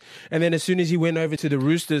Bulldogs, and then as soon as he went over to the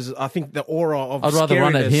Roosters, I think the aura of I'd rather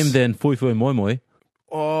run at scariness- him than Fui Fui Moi Moi.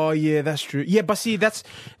 Oh yeah, that's true. Yeah, but see,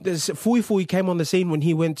 there's Fui Fui came on the scene when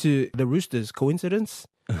he went to the Roosters. Coincidence?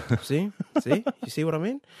 See, you see what I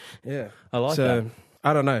mean? Yeah, I like that.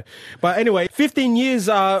 I don't know, but anyway, 15 years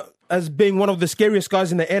as being one of the scariest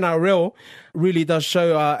guys in the NRL really does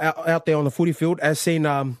show out there on the footy field, as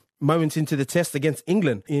seen moments into the test against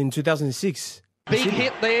England in 2006. Big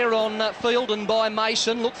hit there on Fielden by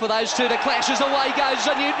Mason. Look for those two to clash as away goes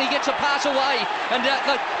Newton. He gets a pass away, and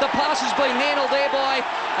the pass has been handled there by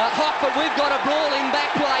Hock, but we've got a brawling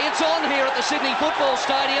back play. It's on here at the Sydney Football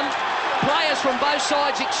Stadium. Players from both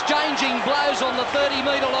sides exchanging blows on the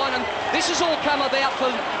 30-metre line, and this has all come about for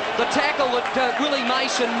the tackle that Willie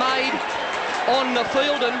Mason made on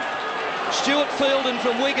Fielden. Stuart Fielden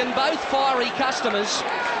from Wigan, both fiery customers,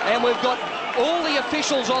 and we've got all the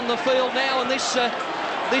officials on the field now, and this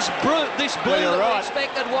brew that we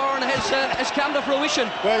expected, Warren, has come to fruition.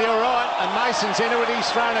 Well, you're right, and Mason's into it. He's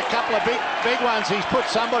thrown a couple of big ones. He's put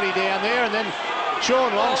somebody down there, and then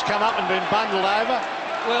Sean Long's come up and been bundled over.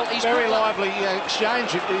 Well, he's very lively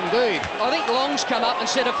exchange indeed. I think Long's come up and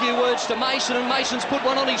said a few words to Mason, and Mason's put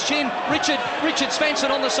one on his chin. Richard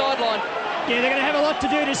Svensson on the sideline. Yeah, they're going to have a lot to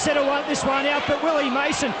do to settle this one out, but Willie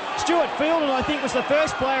Mason, Stuart Fielden, I think, was the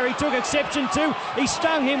first player he took exception to. He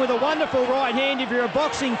stung him with a wonderful right hand if you're a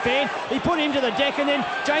boxing fan. He put him to the deck, and then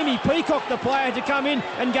Jamie Peacock, the player, to come in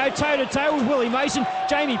and go toe-to-toe with Willie Mason.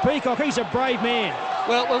 Jamie Peacock, he's a brave man.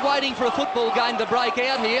 Well, we're waiting for a football game to break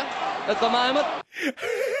out here at the moment.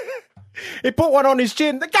 He put one on his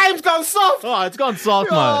chin. The game's gone soft. Oh, it's gone soft,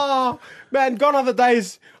 mate. Oh, man, gone are the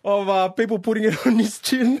days of people putting it on his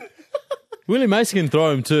chin. Willie Mason can throw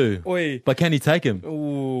him too. Oi. But can he take him?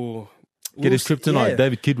 Ooh. Get his kryptonite, yeah.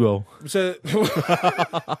 David Kidwell.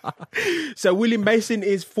 So William Mason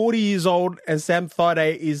is 40 years old and Sam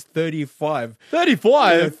Thaiday is 35.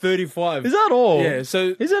 35? Yeah, 35. Is that all? Yeah,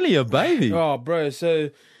 so... He's only a baby. Oh, bro, so...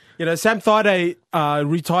 You know, Sam Thaiday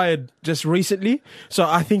retired just recently, so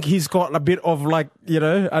I think he's got a bit of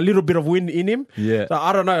a little bit of wind in him. Yeah. So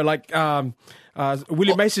I don't know,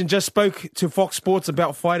 Willie Mason just spoke to Fox Sports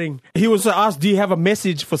about fighting. He was asked, do you have a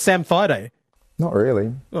message for Sam Thaiday? Not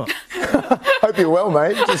really. Oh. Hope you're well,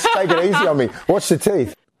 mate. Just take it easy on me. Watch the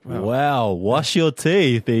teeth. Wow, wash your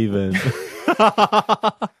teeth even.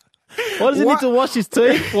 What does he need to wash his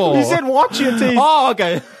teeth for? He said watch your teeth. Oh,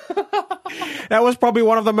 okay. That was probably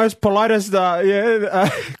one of the most politest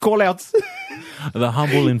call-outs. The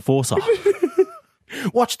humble enforcer.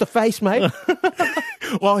 Watch the face, mate.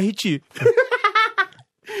 Or I'll hit you.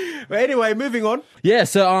 But anyway, moving on. Yeah,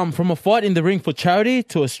 so from a fight in the ring for charity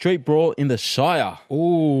to a street brawl in the Shire.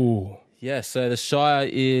 Ooh. Yeah, so the Shire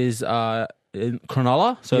is in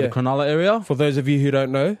Cronulla, the Cronulla area. For those of you who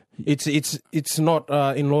don't know, it's not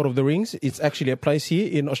in Lord of the Rings. It's actually a place here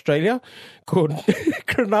in Australia called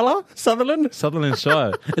Cronulla, Sutherland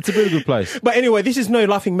Shire. It's a pretty good place. But anyway, this is no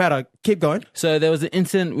laughing matter. Keep going. So there was an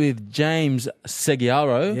incident with James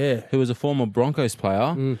Seguiaro, who was a former Broncos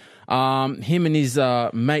player. Him and his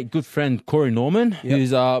mate, good friend Corey Norman,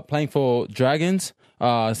 who's playing for Dragons,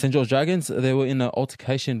 St. George Dragons. They were in an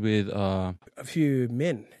altercation with a few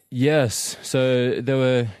men. Yes, so they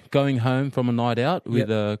were going home from a night out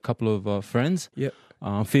with a couple of friends,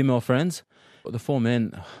 female friends. The four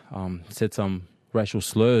men said some racial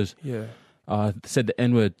slurs. Said the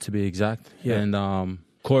N-word to be exact. And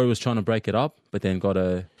Corey was trying to break it up, but then got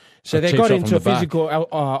a So they got into a physical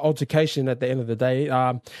altercation at the end of the day.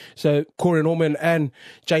 So Corey Norman and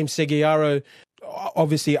James Seguiaro,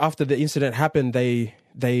 obviously after the incident happened,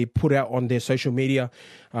 they put out on their social media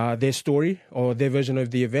their story or their version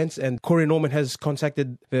of the events. And Corey Norman has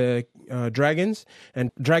contacted the Dragons,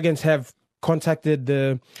 and Dragons have contacted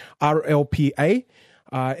the RLPA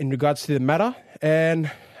in regards to the matter.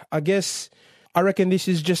 And I reckon this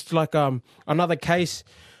is just like another case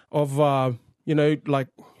of, like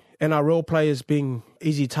NRL players being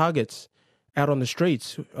easy targets out on the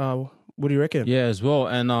streets. What do you reckon? Yeah, as well.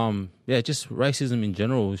 And just racism in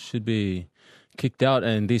general should be kicked out,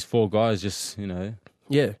 and these four guys just,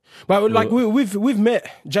 Yeah, but like we've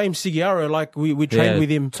met James Seguiaro, like we trained with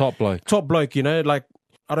him. Top bloke. Like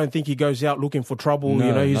I don't think he goes out looking for trouble.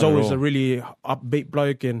 No, He's not at always all. a really upbeat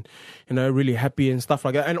bloke and, really happy and stuff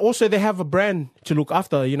like that. And also they have a brand to look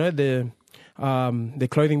after, their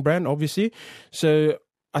clothing brand, obviously. So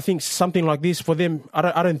I think something like this for them,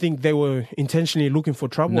 I don't think they were intentionally looking for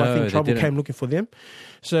trouble. No, I think they trouble didn't. came looking for them.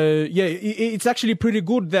 So yeah, it's actually pretty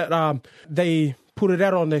good that they put it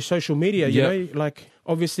out on their social media. Yep. Like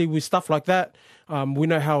obviously with stuff like that, we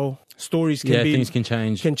know how stories can be things can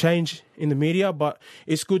change. can change in the media, but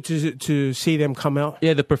it's good to see them come out.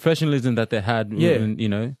 Yeah, the professionalism that they had,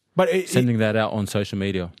 Yeah. But sending that out on social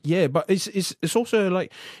media. yeah, but it's also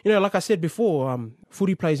like like I said before,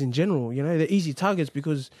 footy players in general, they're easy targets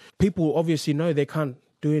because people obviously know they can't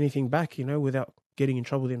do anything back, without getting in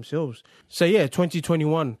trouble themselves. So yeah,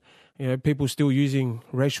 2021. People still using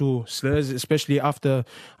racial slurs, especially after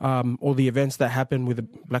all the events that happened with the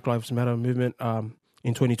Black Lives Matter movement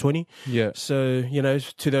in 2020. Yeah. So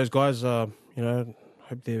to those guys, hope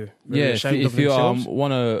they're very Yeah, ashamed if of you themselves.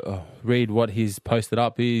 want to read what he's posted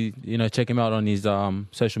up, check him out on his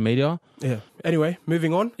social media. Yeah. Anyway,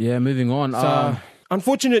 moving on. Yeah, moving on. So,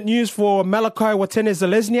 unfortunate news for Malachi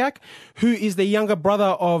Watene-Zelezniak, who is the younger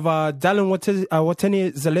brother of Dallin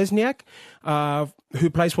Watene-Zelezniak, who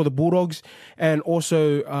plays for the Bulldogs and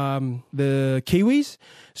also the Kiwis.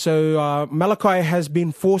 So Malachi has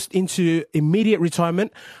been forced into immediate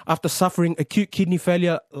retirement after suffering acute kidney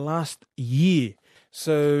failure last year.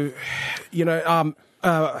 So,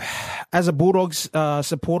 as a Bulldogs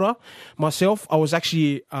supporter myself, I was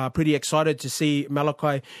actually pretty excited to see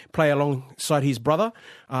Malachi play alongside his brother.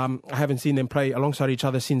 I haven't seen them play alongside each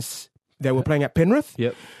other since they were playing at Penrith.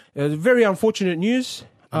 Yep. Very unfortunate news.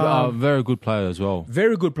 Very good player as well.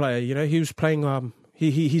 Very good player. He was playing.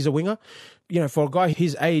 He's a winger. For a guy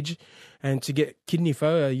his age, and to get kidney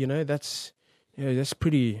failure, that's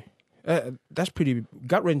pretty. That's pretty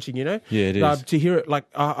gut wrenching, Yeah, it is. To hear it,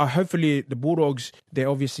 hopefully the Bulldogs, they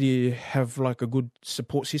obviously have like a good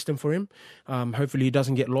support system for him. Hopefully he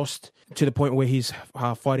doesn't get lost to the point where he's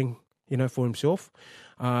fighting, for himself.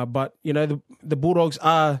 But the Bulldogs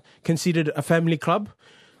are considered a family club,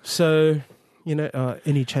 so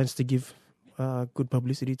any chance to give good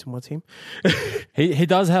publicity to my team. He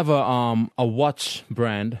does have a watch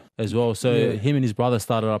brand as well. So Yeah. him and his brother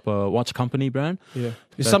started up a watch company brand. Yeah,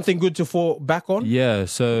 it's something good to fall back on. Yeah,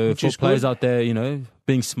 so Which for is players good. out there,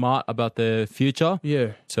 being smart about their future.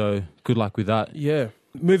 Yeah. So good luck with that. Yeah.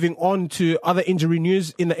 Moving on to other injury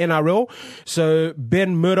news in the NRL. So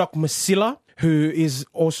Ben Murdoch-Masila, who is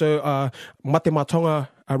also a Mate Matonga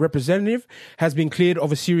representative, has been cleared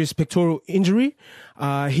of a serious pectoral injury.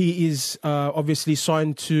 He is obviously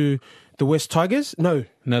signed to the West Tigers. No,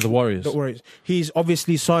 the Warriors. the Warriors. He's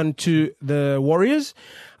obviously signed to the Warriors,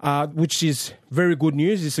 which is very good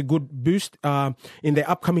news. It's a good boost in their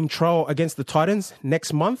upcoming trial against the Titans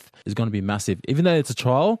next month. It's going to be massive. Even though it's a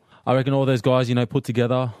trial, I reckon all those guys, put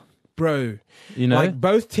together. Bro, Like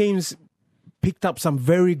both teams picked up some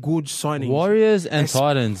very good signings. Warriors and Es-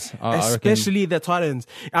 Titans. I reckon. Especially the Titans.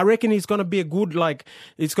 I reckon it's going to be it's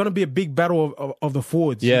going to be a big battle of the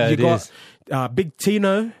forwards. Yeah, you it got is. Big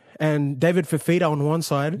Tino and David Fafita on one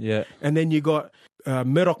side. Yeah. And then you got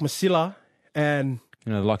Murdoch-Masila and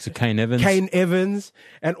The likes of Kane Evans. Kane Evans,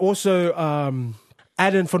 and also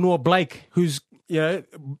Aden Fanua-Blake, who's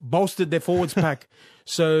bolstered their forwards pack.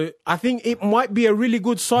 So I think it might be a really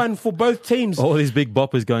good sign for both teams. All these big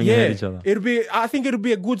boppers going ahead of each other. I think it'll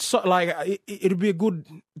be a good it'll be a good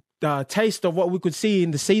taste of what we could see in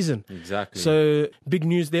the season. Exactly. So big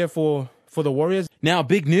news there for the Warriors. Now,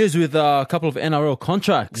 big news with a couple of NRL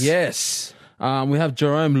contracts. Yes. We have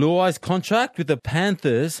Jerome Luai's contract with the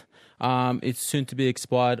Panthers. It's soon to be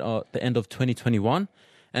expired at the end of 2021.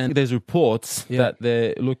 And there's reports that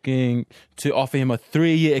they're looking to offer him a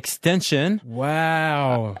 3-year extension.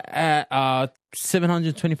 Wow. At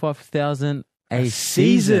 $725,000 a season.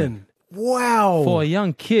 Season. Wow. For a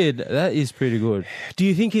young kid, that is pretty good. Do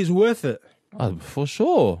you think he's worth it? For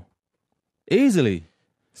sure. Easily.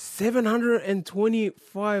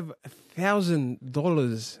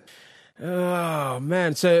 $725,000. Oh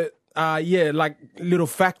man! So little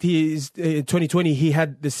fact here is 2020 he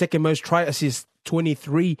had the second most try assists,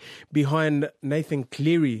 23, behind Nathan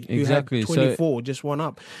Cleary, who Exactly. had 24, just one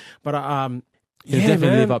up. But He'll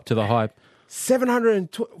definitely live up to the hype.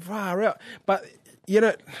 720. Far out. But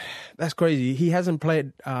that's crazy. He hasn't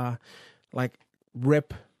played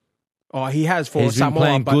rep. Oh, he has for He's Samoa. been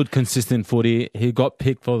playing but good, consistent footy. He got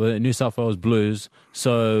picked for the New South Wales Blues,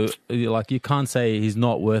 so you can't say he's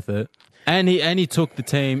not worth it. And he took the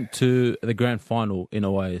team to the grand final in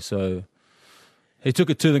a way. So he took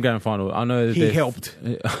it to the grand final. I know that he helped.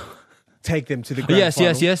 take them to the grand Yes,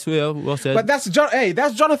 final. yes. Well said. But that's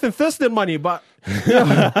that's Jonathan Thurston money. But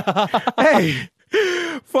hey,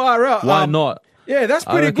 far out. Why not? Yeah, that's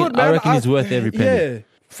pretty good, man. I reckon he's worth every penny. Yeah,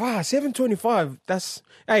 far 725. That's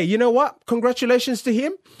hey. You know what? Congratulations to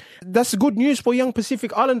him. That's good news for young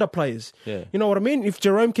Pacific Islander players. Yeah. You know what I mean? If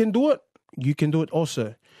Jerome can do it, you can do it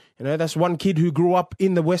also. You know, that's one kid who grew up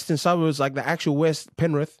in the western suburbs, like the actual West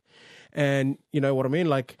Penrith, and you know what I mean.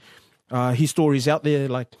 Like his story's out there,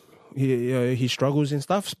 like his struggles and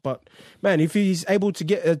stuff. But man, if he's able to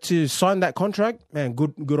get to sign that contract, man,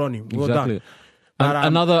 good on him. Well Exactly. done. But,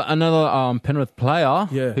 Another Penrith player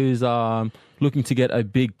Yeah. who's looking to get a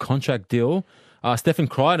big contract deal, Stephen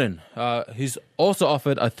Crichton. He's also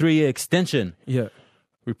offered a 3-year extension, yeah.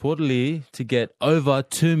 reportedly to get over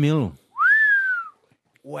 $2 million.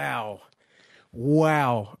 Wow.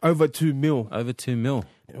 Over 2 mil. Over $2 million.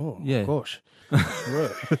 Oh my Yeah. gosh.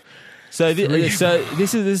 Right. So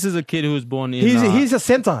this is a kid who was born in. He's a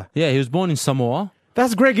centre. Yeah, he was born in Samoa.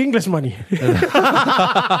 That's Greg Inglis money.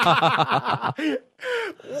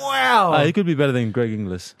 Wow. He could be better than Greg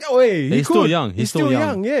Inglis. Oh, hey, He's still young. He's still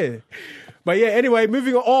young. Yeah. But yeah, anyway,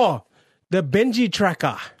 moving on. Oh, the Benji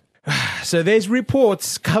tracker. So there's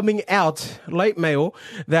reports coming out, late mail,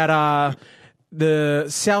 that the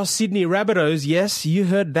South Sydney Rabbitohs, yes, you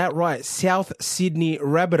heard that right, South Sydney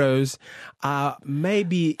Rabbitohs are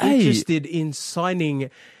maybe interested in signing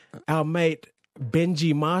our mate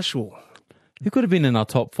Benji Marshall. He could have been in our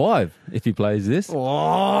top 5 if he plays this. Oh,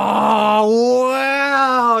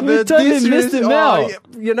 wow. We totally missed him out.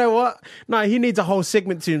 You know what? No, he needs a whole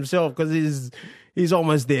segment to himself because he's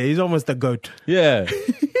almost there. He's almost the GOAT. Yeah.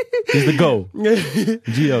 He's the goal.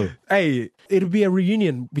 Gio. Hey, it'll be a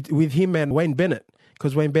reunion with him and Wayne Bennett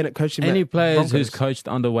because Wayne Bennett coached him. Any at players Broncos. who's coached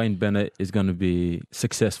under Wayne Bennett is going to be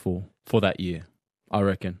successful for that year, I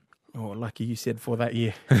reckon. Oh, lucky you said for that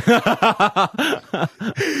year.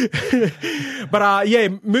 But yeah,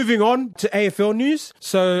 moving on to AFL news.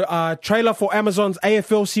 So trailer for Amazon's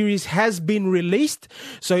AFL series has been released.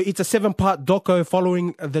 So it's a 7-part doco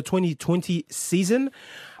following the 2020 season.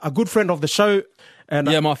 A good friend of the show. And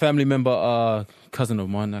Yeah, my family member, cousin of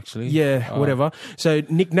mine, actually. yeah, whatever. So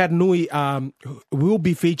Nick Natanui will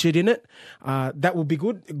be featured in it. That will be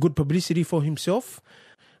good. Good publicity for himself.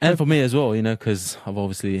 And for me as well, you know, because I've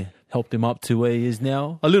obviously helped him up to where he is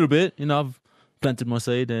now. A little bit, you know, I've planted my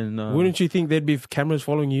seed and... Wouldn't you think there'd be cameras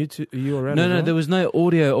following you around? No, as no, well? there was no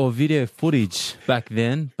audio or video footage back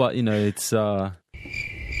then, but, you know, it's... Yeah,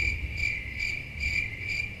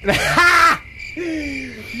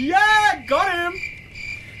 got him.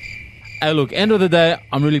 Hey, look, end of the day,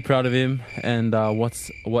 I'm really proud of him and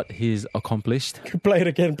what he's accomplished. Play it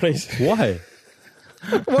again, please. Why?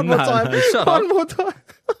 One more No, time. no, shut One up. more time.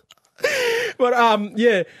 But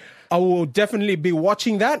yeah, I will definitely be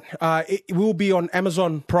watching that. It will be on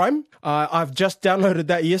Amazon Prime. I've just downloaded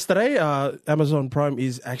that yesterday. Amazon Prime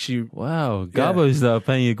is actually... Wow, Garbo's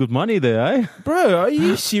paying you good money there, eh? Bro, are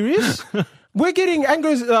you serious? We're getting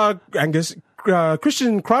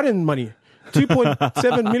Christian Crichton money.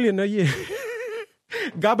 2.7 million a year.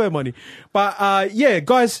 Garbo money. But yeah,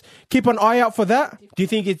 guys, keep an eye out for that. Do you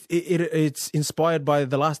think it's inspired by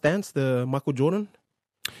The Last Dance, the Michael Jordan?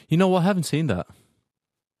 You know what? I haven't seen that.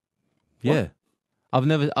 Yeah. I've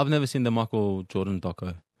never seen the Michael Jordan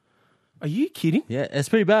doco. Are you kidding? Yeah, it's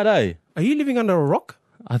pretty bad, eh? Are you living under a rock?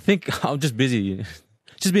 I think I'm just busy.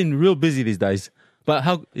 Just been real busy these days. But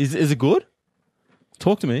how is it good?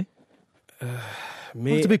 Talk to me.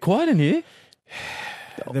 Me, It's a bit quiet in here.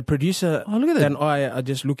 the producer Oh, look at that. and I are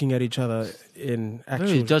just looking at each other in actual...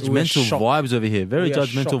 Very we're judgmental shocked. vibes over here. Very We are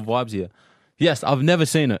judgmental shocked. vibes here. Yes, I've never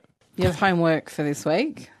seen it. You have homework for this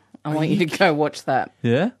week. I want you to go watch that.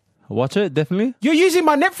 Yeah? Watch it, definitely. You're using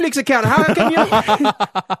my Netflix account. How can you...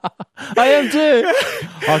 I am too.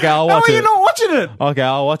 Okay, I'll How watch are it. you not watching it? Okay,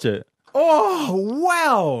 I'll watch it. Oh,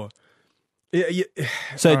 wow.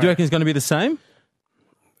 So do you reckon it's going to be the same?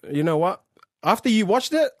 You know what? After you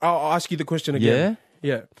watched it, I'll ask you the question again.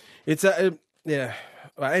 Yeah. It's yeah.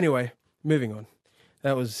 Well, anyway, moving on.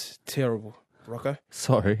 That was terrible, Rocco.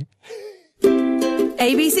 Sorry.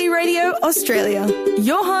 ABC Radio Australia,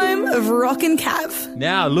 your home of rock and cav.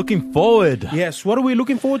 Now, looking forward. Yes. What are we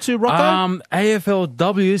looking forward to, Rocco?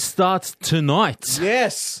 AFLW starts tonight.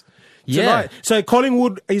 Yes. Yeah. Tonight. So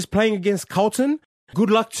Collingwood is playing against Carlton. Good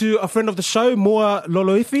luck to a friend of the show, Moa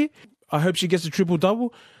Loloifi. I hope she gets a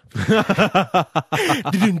triple-double. All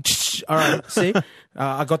right, see?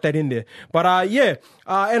 I got that in there. But yeah,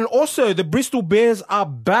 and also the Bristol Bears are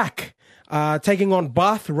back. Taking on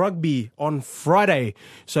Bath Rugby on Friday.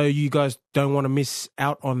 So you guys don't want to miss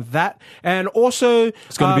out on that. And also...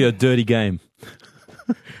 It's going to be a dirty game.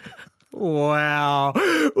 Wow.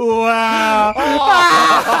 Wow.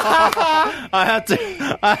 I had to.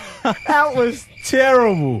 That was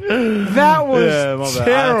terrible. That was Yeah, my bad.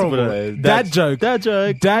 I had to put terrible. it- Dad joke. Dad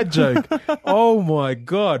joke. Dad joke. Oh my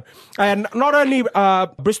God. And not only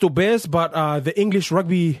Bristol Bears, but the English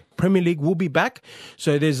Rugby Premier League will be back.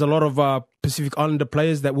 So there's a lot of Pacific Islander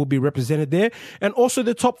players that will be represented there. And also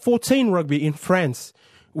the top 14 rugby in France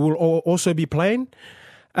will also be playing.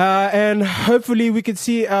 And hopefully we could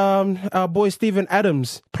see our boy Stephen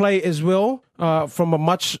Adams play as well from a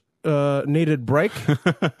much needed break.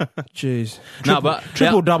 Jeez,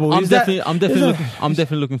 triple double. I'm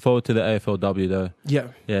definitely looking forward to the AFLW though.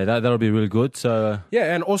 Yeah, that'll be really good. So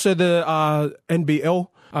yeah, and also the NBL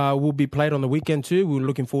will be played on the weekend too. We're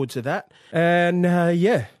looking forward to that. And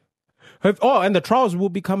yeah. And the trials will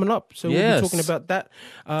be coming up, so we'll be talking about that.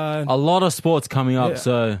 A lot of sports coming up,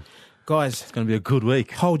 so guys, it's going to be a good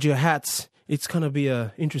week. Hold your hats. It's going to be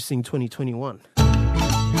an interesting 2021.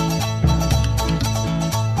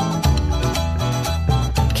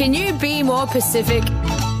 Can you be more Pacific?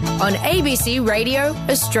 On ABC Radio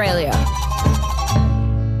Australia.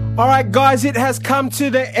 All right, guys, it has come to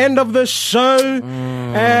the end of the show.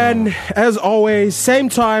 And as always, same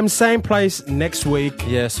time, same place next week.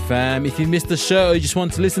 Yes, fam. If you missed the show or you just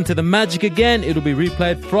want to listen to the magic again, it'll be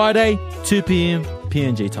replayed Friday, 2 p.m.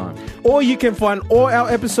 PNG time. Or you can find all our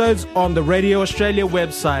episodes on the Radio Australia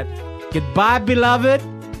website. Goodbye, beloved.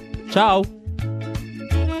 Ciao.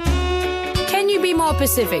 Can you be more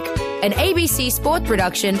Pacific? An ABC Sport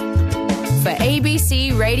production for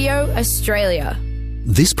ABC Radio Australia.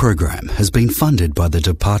 This program has been funded by the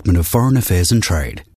Department of Foreign Affairs and Trade.